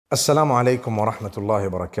Assalamu alaikum wa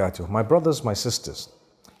rahmatullahi wa barakatuh. My brothers, my sisters,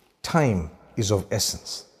 time is of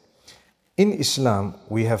essence. In Islam,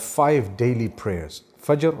 we have 5 daily prayers: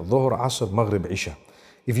 Fajr, Dhuhr, Asr, Maghrib, Isha.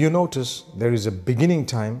 If you notice, there is a beginning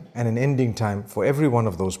time and an ending time for every one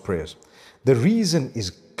of those prayers. The reason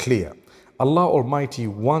is clear. Allah Almighty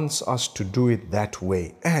wants us to do it that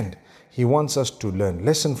way, and He wants us to learn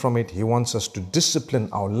lesson from it. He wants us to discipline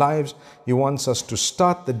our lives. He wants us to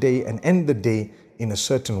start the day and end the day in a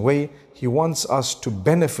certain way. He wants us to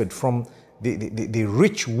benefit from the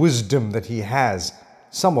rich wisdom that He has.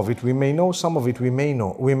 Some of it we may know, some of it we may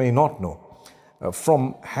not know.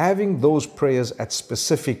 From having those prayers at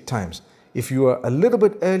specific times. If you are a little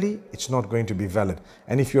bit early, it's not going to be valid.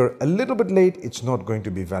 And if you're a little bit late, it's not going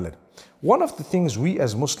to be valid. One of the things we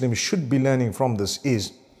as Muslims should be learning from this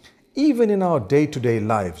is, even in our day-to-day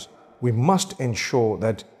lives, we must ensure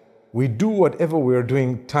that we do whatever we're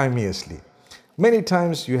doing timeously. Many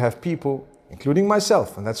times you have people, including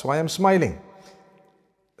myself, and that's why I'm smiling.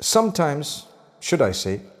 Sometimes, should I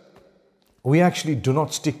say, we actually do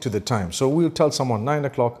not stick to the time. So we'll tell someone 9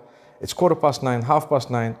 o'clock, it's 9:15,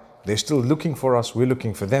 9:30, they're still looking for us, we're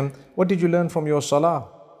looking for them. What did you learn from your salah?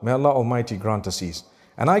 May Allah Almighty grant us ease.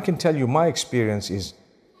 And I can tell you my experience is,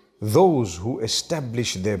 those who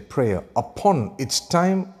establish their prayer upon its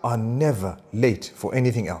time are never late for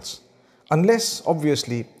anything else. Unless,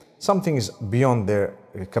 obviously, something is beyond their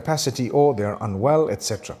capacity or they're unwell,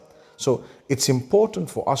 etc. So it's important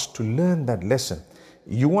for us to learn that lesson.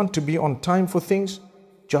 You want to be on time for things?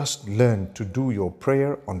 Just learn to do your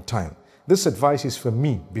prayer on time. This advice is for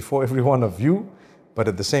me before every one of you, but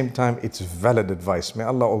at the same time, it's valid advice. May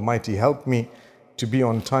Allah Almighty help me to be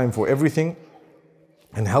on time for everything,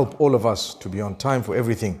 and help all of us to be on time for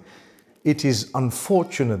everything. It is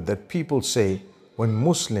unfortunate that people say when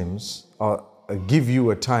Muslims give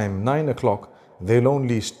you a time, 9 o'clock, they'll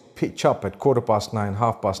only pitch up at 9:15,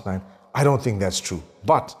 9:30. I don't think that's true.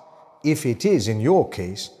 But if it is in your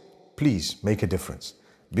case, please make a difference,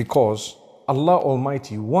 because Allah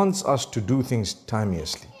Almighty wants us to do things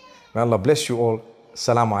timeously. May Allah bless you all.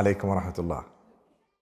 Assalamu alaikum wa rahmatullah.